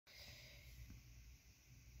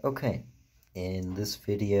Okay, in this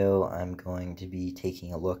video I'm going to be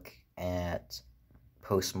taking a look at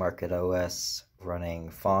postmarketOS running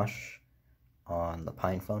Phosh on the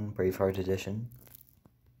PinePhone Braveheart Edition.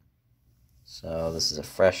 So this is a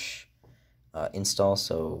fresh install,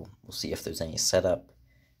 so we'll see if there's any setup,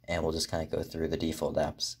 and we'll just kind of go through the default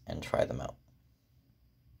apps and try them out.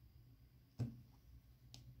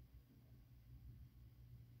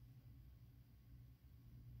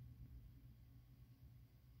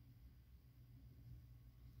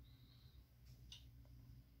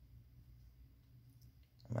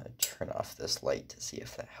 I'm going to turn off this light to see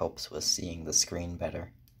if that helps with seeing the screen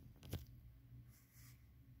better.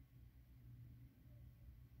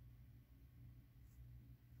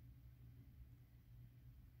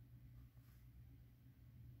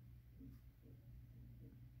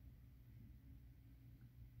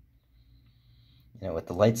 With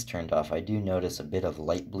the lights turned off, I do notice a bit of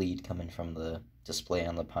light bleed coming from the display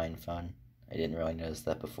on the PinePhone. I didn't really notice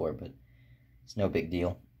that before, but it's no big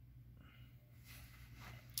deal.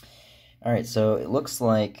 Alright, so it looks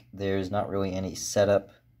like there's not really any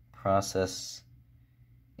setup process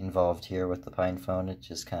involved here with the PinePhone. It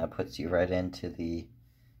just kind of puts you right into the,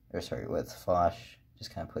 with Phosh,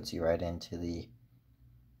 just kind of puts you right into the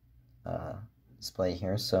display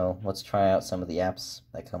here. So let's try out some of the apps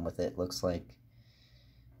that come with it. Looks like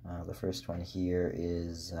the first one here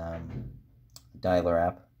is Dialer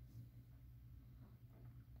app.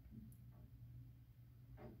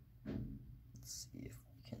 Let's see if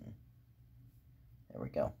we can. There we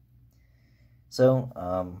go. So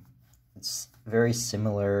it's very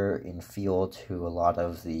similar in feel to a lot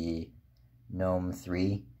of the GNOME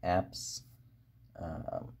 3 apps.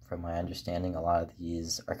 From my understanding, a lot of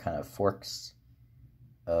these are kind of forks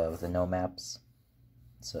of the GNOME apps.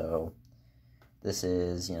 So this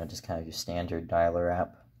is, just kind of your standard dialer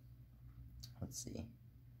app. Let's see.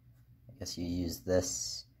 I guess you use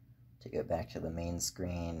this to go back to the main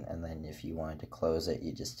screen, and then if you wanted to close it,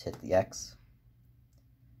 you just hit the X.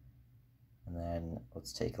 And then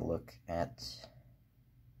let's take a look at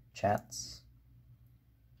chats.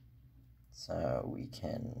 So we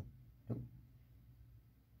can,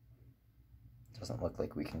 doesn't look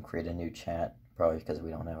like we can create a new chat, probably because we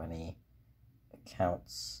don't have any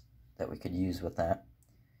accounts that we could use with that.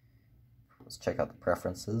 Let's check out the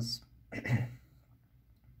preferences.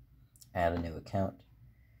 Add a new account.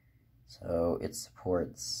 So it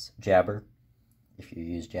supports Jabber. If you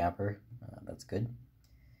use Jabber, that's good.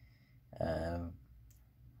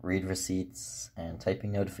 Read receipts and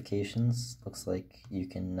typing notifications. Looks like you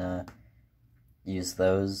can use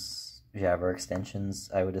those Jabber extensions,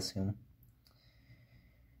 I would assume.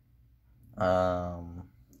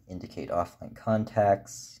 Indicate offline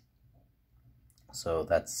contacts. So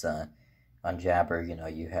that's on Jabber,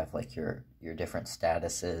 you have like your different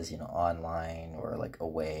statuses, online or like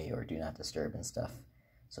away or do not disturb and stuff.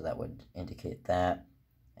 So that would indicate that.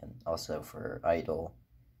 And also for idle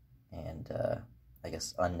and I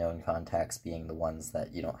guess unknown contacts being the ones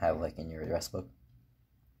that you don't have like in your address book.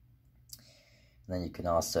 And then you can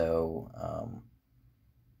also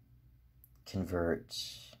convert,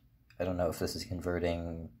 I don't know if this is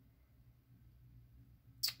converting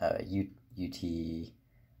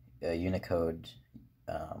Unicode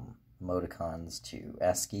emoticons to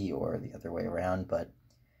ASCII or the other way around, but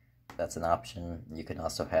that's an option. You can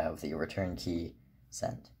also have the return key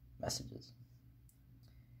send messages.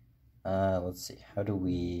 Let's see, how do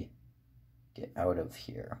we get out of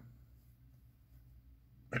here?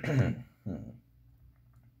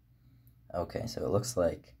 Okay, so it looks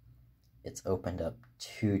like it's opened up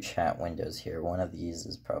two chat windows here. One of these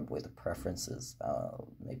is probably the preferences.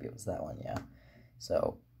 Maybe it was that one, yeah.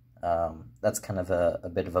 So that's kind of a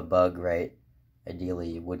bit of a bug, right? Ideally,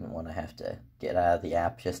 you wouldn't want to have to get out of the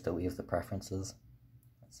app just to leave the preferences.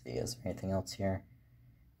 Let's see, is there anything else here?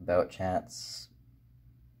 About chats.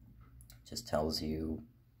 Just tells you,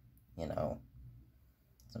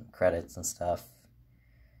 some credits and stuff.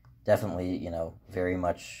 Definitely, very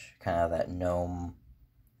much kind of that GNOME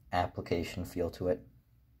application feel to it.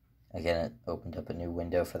 Again, it opened up a new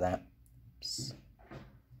window for that. Oops.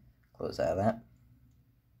 Close out of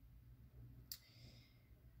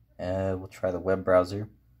that. We'll try the web browser.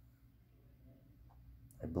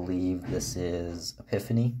 I believe this is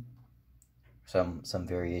Epiphany. Some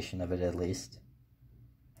variation of it at least.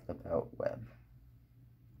 About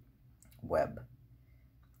web.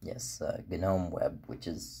 Yes, GNOME Web, which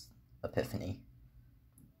is Epiphany.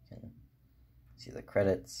 You can see the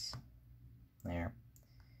credits there.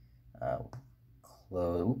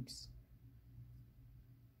 Oops.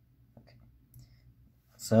 Okay.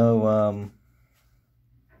 So,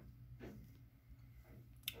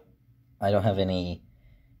 I don't have any.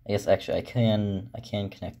 I guess actually I can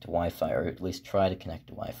connect to Wi-Fi, or at least try to connect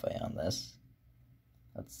to Wi-Fi on this.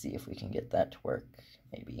 Let's see if we can get that to work,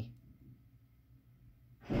 maybe.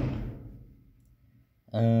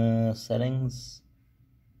 Settings.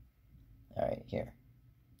 Alright, here.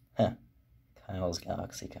 Huh. Kyle's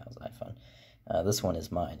Galaxy, Kyle's iPhone. This one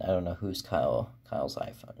is mine. I don't know whose Kyle's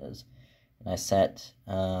iPhone is. And I set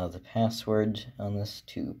the password on this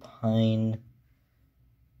to PinePhone.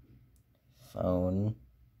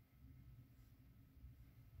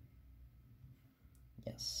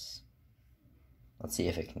 Yes. Let's see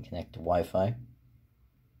if it can connect to Wi-Fi.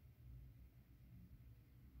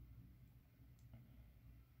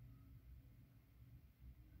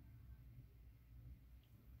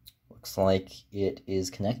 Looks like it is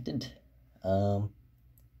connected.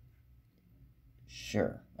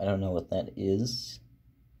 Sure. I don't know what that is,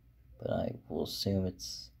 but I will assume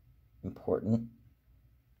it's important.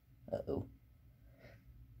 Uh-oh.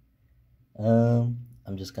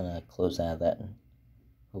 I'm just gonna close out of that, and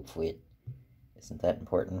hopefully it isn't that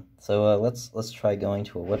important. So let's try going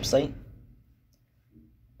to a website.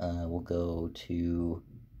 We'll go to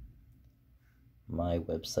my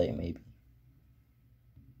website, maybe.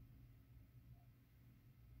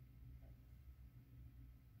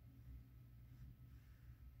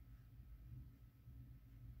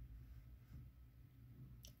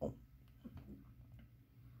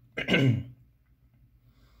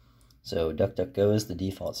 So DuckDuckGo is the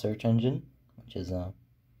default search engine, which is a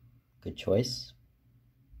good choice.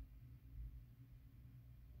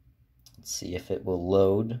 Let's see if it will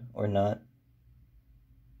load or not.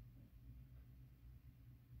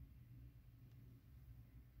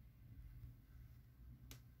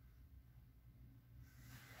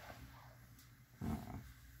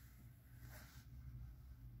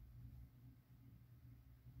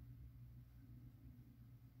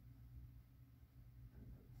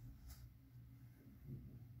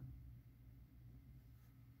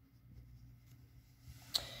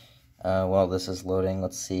 While this is loading,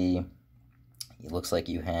 let's see. It looks like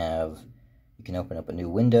you can open up a new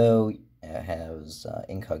window. It has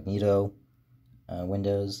incognito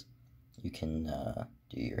windows. You can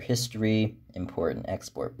do your history, import and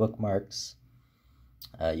export bookmarks.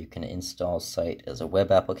 You can install site as a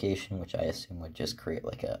web application, which I assume would just create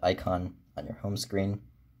like an icon on your home screen.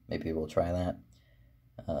 Maybe we'll try that.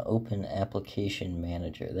 Open application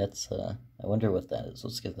manager. That's I wonder what that is.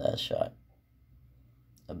 Let's give that a shot.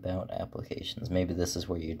 About applications. Maybe this is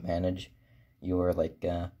where you'd manage your like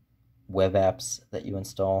web apps that you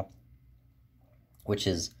install, which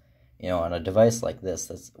is, on a device like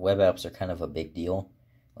this, web apps are kind of a big deal.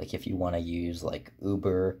 Like if you want to use like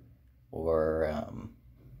Uber or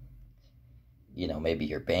maybe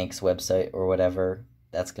your bank's website or whatever,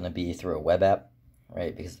 that's going to be through a web app,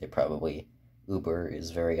 right? Because Uber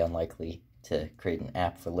is very unlikely to create an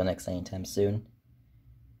app for Linux anytime soon.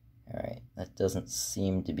 Alright, that doesn't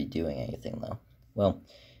seem to be doing anything though. Well,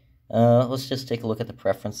 let's just take a look at the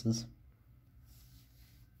preferences.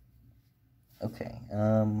 Okay,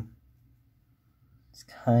 it's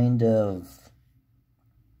kind of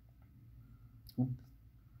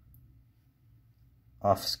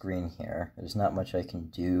off screen here. There's not much I can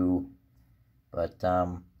do, but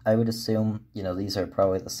I would assume, these are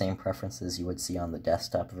probably the same preferences you would see on the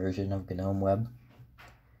desktop version of GNOME Web.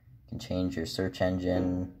 You can change your search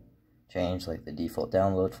engine, change like the default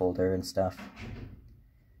download folder and stuff.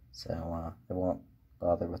 So I won't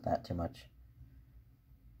bother with that too much.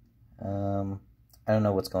 I don't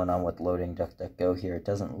know what's going on with loading DuckDuckGo here. It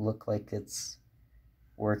doesn't look like it's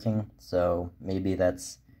working, so maybe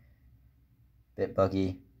that's a bit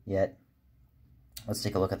buggy yet. Let's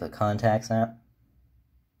take a look at the Contacts app.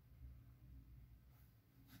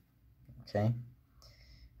 Okay.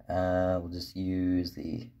 We'll just use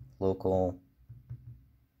the local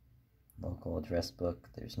address book.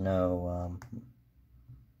 There's no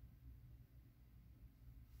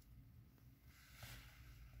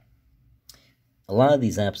a lot of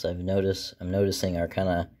these apps I'm noticing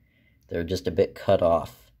are they're just a bit cut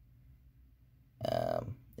off,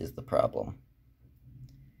 is the problem.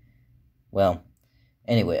 Well,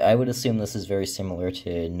 anyway, I would assume this is very similar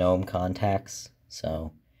to GNOME Contacts,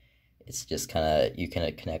 so it's just you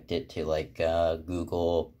can connect it to like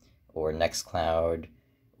Google or Nextcloud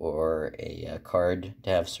or a card to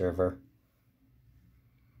have server.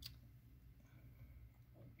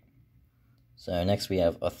 So next we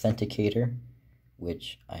have Authenticator,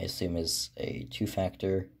 which I assume is a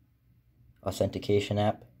two-factor authentication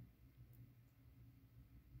app.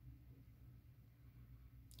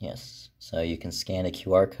 Yes, so you can scan a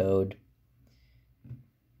QR code.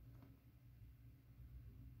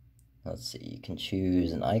 Let's see, you can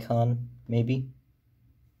choose an icon, maybe.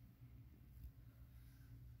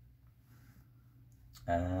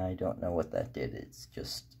 I don't know what that did. It's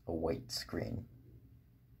just a white screen.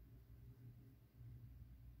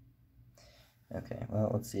 Okay, well,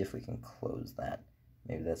 let's see if we can close that.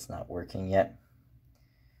 Maybe that's not working yet.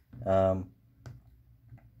 But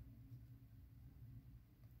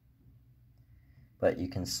you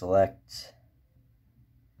can select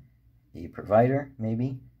the provider,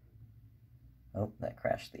 maybe. Oh, that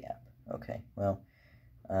crashed the app. Okay, well,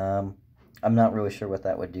 I'm not really sure what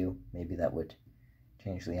that would do. Maybe that would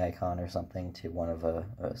change the icon or something to one of a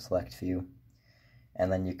select few. And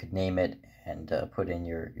then you could name it and put in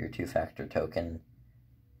your two-factor token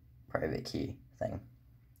private key thing.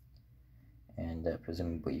 And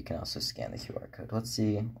presumably you can also scan the QR code. Let's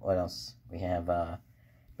see what else. We have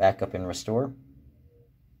backup and restore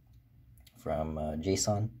from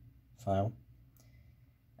JSON file.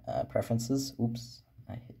 Preferences. Oops,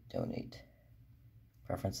 I hit donate.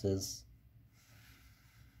 Preferences.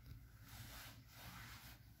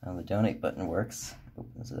 Now the donate button works.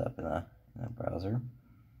 Opens it up in a browser.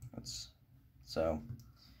 So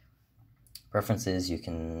preferences, you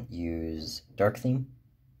can use dark theme,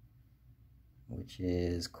 which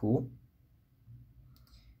is cool.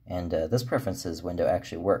 And this preferences window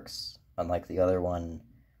actually works, unlike the other one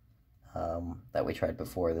that we tried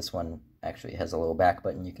before. This one actually has a little back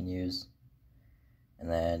button you can use. And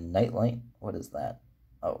then night light, what is that?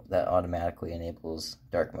 Oh, that automatically enables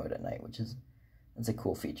dark mode at night, which is it's a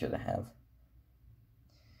cool feature to have.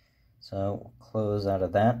 So we'll close out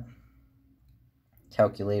of that.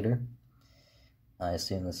 Calculator. I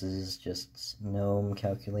assume this is just GNOME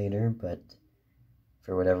calculator, but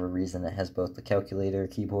for whatever reason it has both the calculator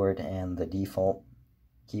keyboard and the default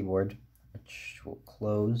keyboard, which we'll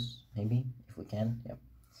close, maybe, if we can. Yep.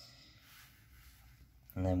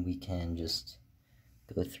 And then we can just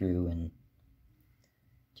go through and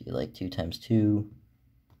do like 2 times 2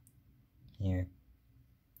 here.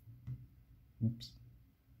 Oops.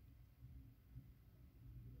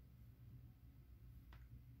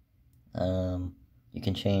 You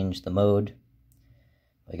can change the mode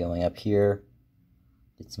by going up here.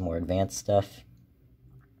 Get some more advanced stuff.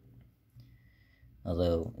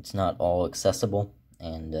 Although it's not all accessible,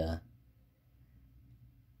 and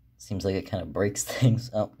seems like it kind of breaks things.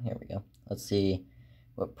 Oh, here we go. Let's see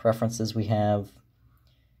what preferences we have.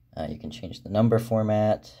 You can change the number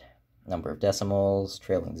format, number of decimals,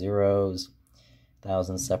 trailing zeros,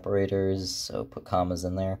 thousands, separators, so put commas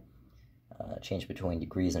in there. Change between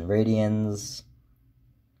degrees and radians.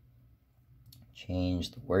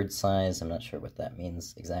 Change the word size. I'm not sure what that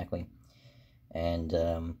means exactly.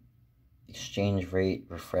 And exchange rate,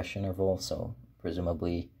 refresh interval, so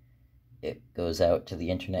presumably it goes out to the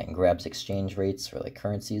internet and grabs exchange rates for like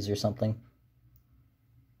currencies or something.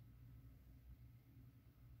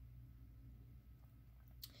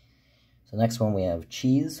 So next one we have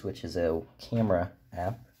Cheese, which is a camera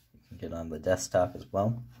app. You can get on the desktop as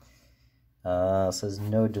well. It says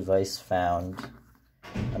no device found.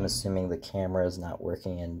 I'm assuming the camera is not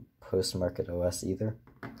working in postmarketOS either.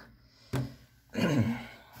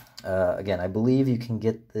 Again, I believe you can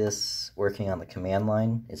get this working on the command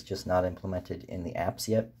line. It's just not implemented in the apps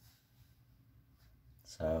yet.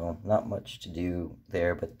 So not much to do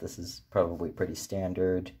there, but this is probably pretty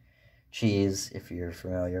standard Cheese if you're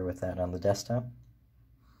familiar with that on the desktop.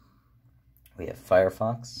 We have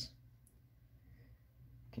Firefox.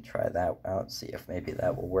 You can try that out, see if maybe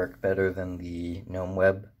that will work better than the GNOME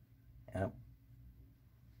Web app.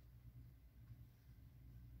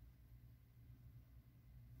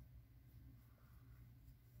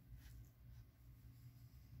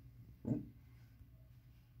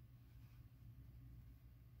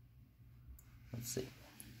 Let's see.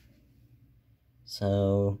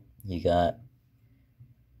 So you got,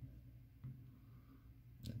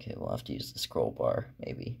 okay, we'll have to use the scroll bar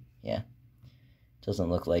maybe, yeah.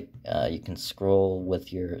 Doesn't look like you can scroll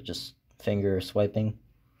with your just finger swiping.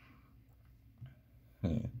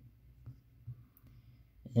 Can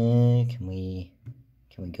we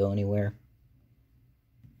go anywhere?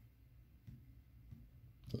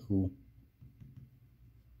 Ooh.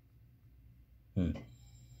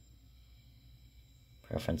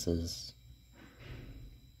 Preferences.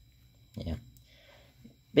 Yeah.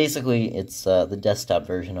 Basically, it's the desktop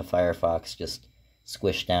version of Firefox, just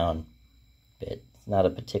squished down a bit. It's not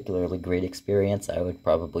a particularly great experience. I would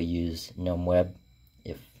probably use GNOME Web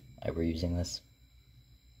if I were using this.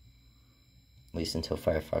 At least until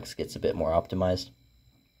Firefox gets a bit more optimized.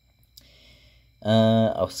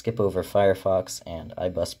 I'll skip over Firefox and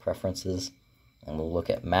iBus preferences, and we'll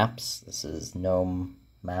look at maps. This is GNOME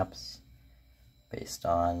maps based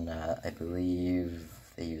on, I believe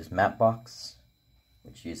they use Mapbox,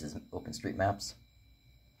 which uses OpenStreetMaps.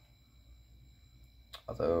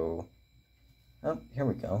 Although, oh, here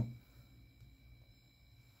we go.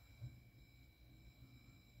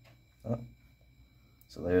 Oh,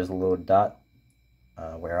 so there's a little dot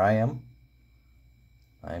where I am.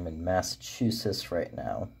 I'm in Massachusetts right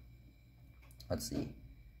now. Let's see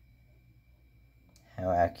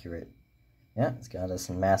how accurate. Yeah, it's got us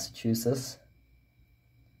in Massachusetts.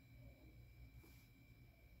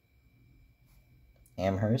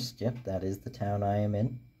 Amherst, yep, that is the town I am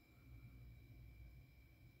in.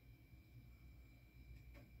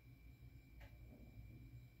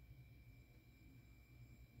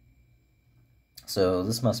 So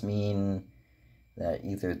this must mean that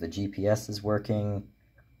either the GPS is working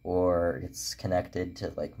or it's connected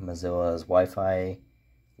to like Mozilla's Wi-Fi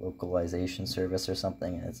localization service or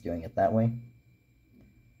something, and it's doing it that way.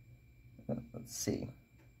 Let's see.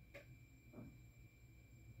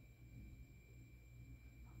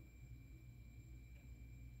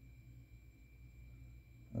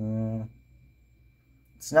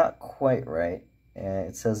 It's not quite right.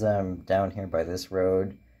 It says I'm down here by this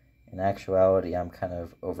road. In actuality, I'm kind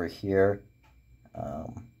of over here.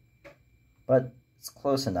 But it's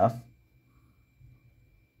close enough.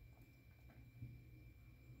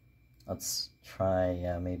 Let's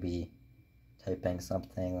try maybe typing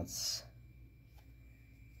something. Let's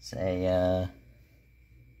say, I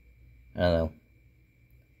don't know,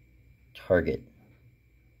 Target.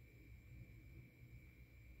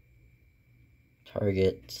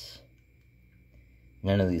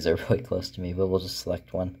 None of these are really close to me, but we'll just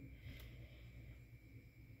select one.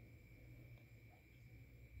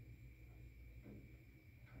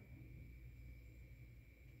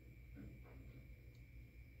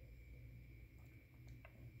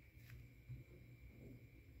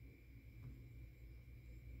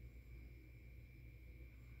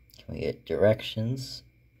 Can we get directions?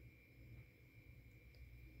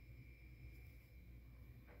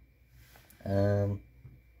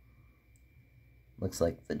 Looks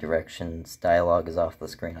like the directions dialog is off the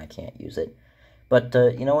screen. I can't use it. But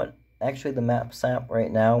you know what? Actually, the Maps app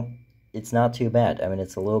right now, it's not too bad. I mean,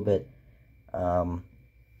 it's a little bit,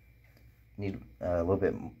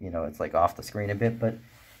 it's like off the screen a bit, but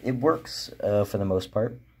it works for the most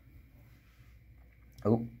part.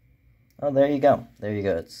 Oh, there you go. There you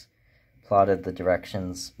go. It's plotted the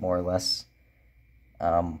directions more or less.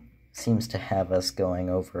 Seems to have us going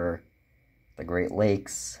over the Great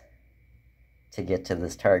Lakes to get to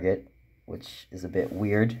this target, which is a bit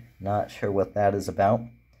weird. Not sure what that is about.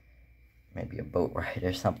 Maybe a boat ride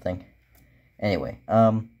or something. Anyway,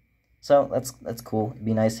 so that's cool. It'd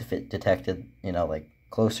be nice if it detected, like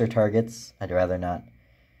closer targets. I'd rather not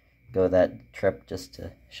go that trip just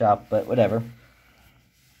to shop, but whatever.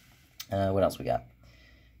 What else we got?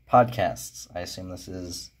 Podcasts. I assume this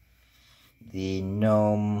is the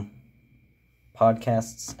GNOME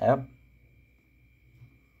Podcasts app.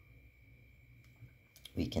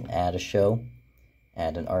 We can add a show,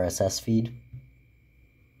 add an RSS feed,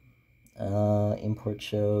 import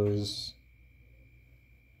shows.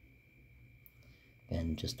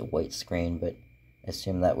 Again, just a white screen, but I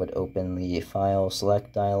assume that would open the file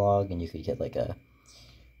select dialog, and you could get like a,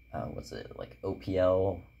 like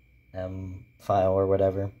OPL file or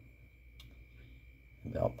whatever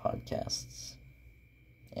about podcasts.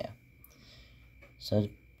 Yeah. So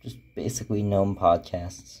just basically GNOME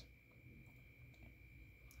Podcasts.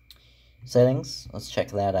 Settings, let's check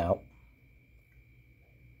that out.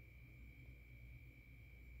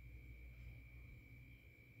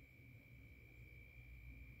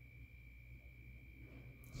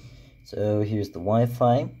 So here's the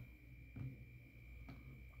Wi-Fi.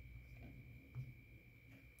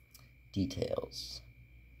 Details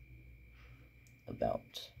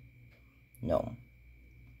about GNOME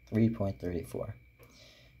 3.34.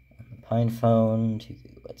 PinePhone, 2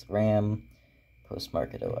 GB RAM,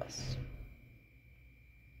 postmarketOS.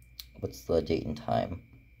 What's the date and time?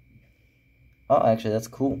 Oh, actually, that's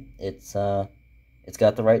cool. It's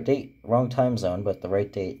got the right date, wrong time zone, but the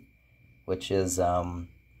right date, which is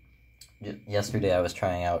yesterday I was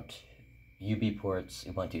trying out UB ports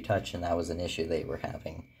Ubuntu Touch, and that was an issue they were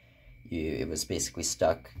having. It was basically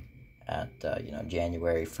stuck at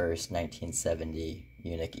January 1st, 1970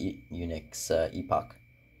 Unix epoch.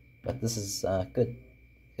 But this is good.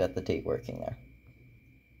 Got the date working there.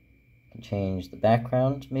 Can change the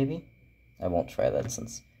background, maybe. I won't try that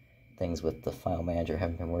since things with the file manager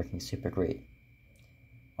haven't been working super great.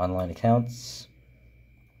 Online accounts.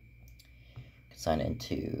 Can sign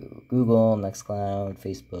into Google, Nextcloud,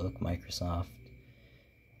 Facebook, Microsoft.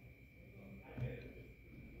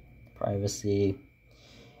 privacy,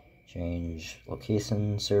 change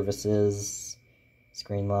location services,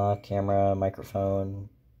 screen lock, camera, microphone,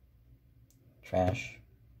 trash,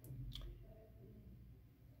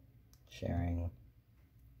 sharing,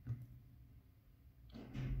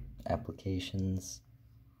 applications.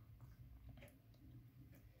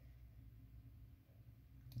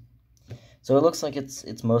 So it looks like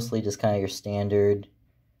it's mostly just kind of your standard,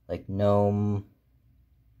 like GNOME.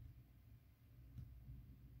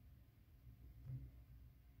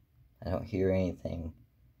 I don't hear anything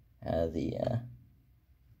out of the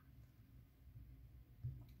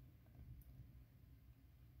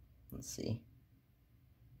let's see.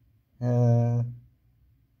 Yeah,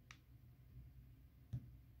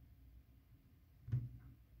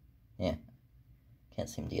 can't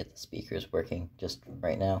seem to get the speakers working just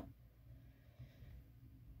right now.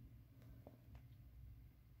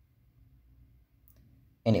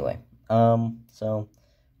 Anyway, so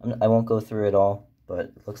I won't go through it all, but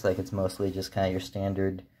it looks like it's mostly just kind of your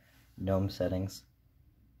standard GNOME settings.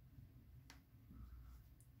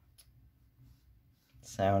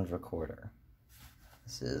 Sound recorder.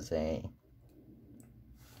 This is a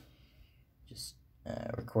just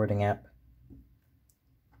recording app.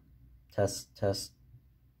 Test.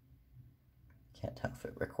 Can't tell if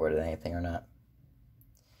it recorded anything or not.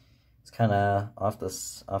 It's kind of off the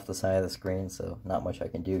side of the screen, so not much I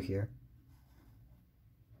can do here.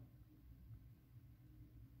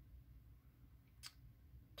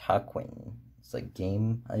 Taquin. It's a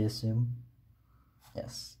game, I assume.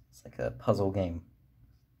 Yes, it's like a puzzle game.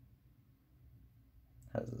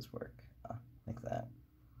 How does this work? Like that.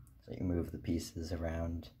 So you move the pieces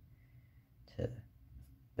around to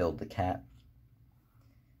build the cat.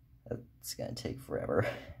 That's gonna take forever.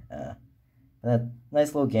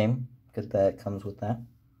 Nice little game. Good that it comes with that.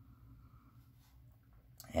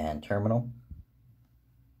 And terminal.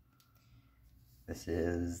 This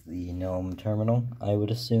is the GNOME terminal, I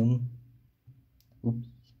would assume. Oops.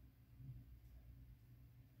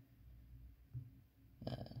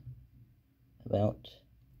 About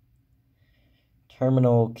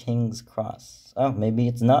Terminal King's Cross. Oh, maybe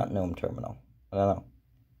it's not GNOME terminal. I don't know.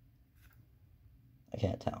 I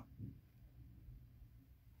can't tell.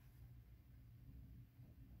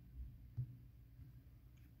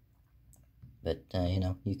 But, you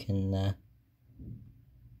know, you can,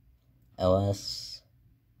 LS,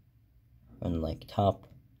 and like top,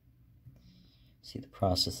 see the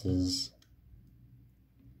processes.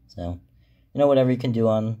 So, you know, whatever you can do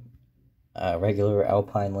on regular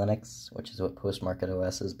Alpine Linux, which is what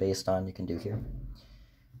postmarketOS is based on, you can do here.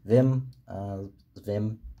 Vim, I'm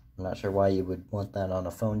not sure why you would want that on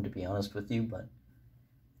a phone, to be honest with you, but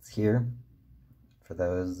it's here for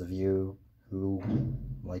those of you who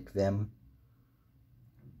like Vim.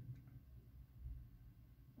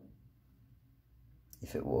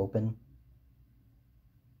 If it will open.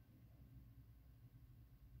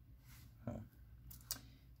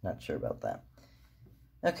 Not sure about that.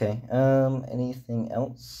 Okay, anything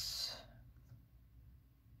else?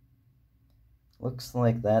 Looks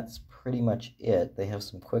like that's pretty much it. They have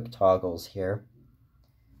some quick toggles here,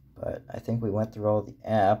 but I think we went through all the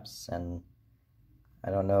apps, and I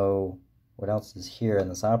don't know what else is here in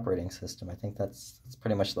this operating system. I think that's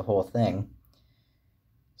pretty much the whole thing.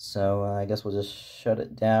 So I guess we'll just shut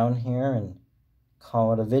it down here and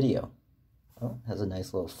call it a video. Oh, it has a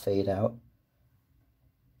nice little fade out.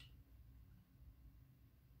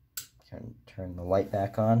 Turn the light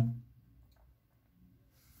back on.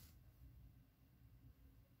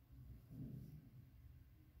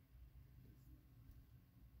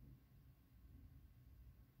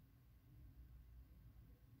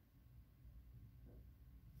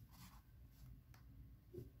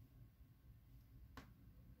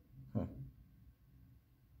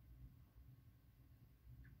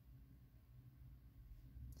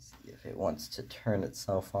 See if it wants to turn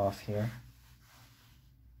itself off here.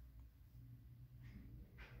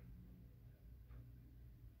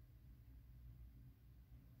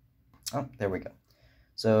 Oh, there we go.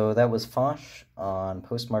 So that was Phosh on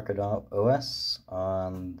postmarketOS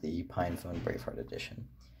on the PinePhone Braveheart Edition.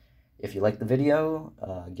 If you liked the video,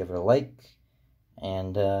 give it a like,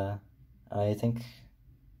 and I think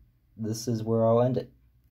this is where I'll end it.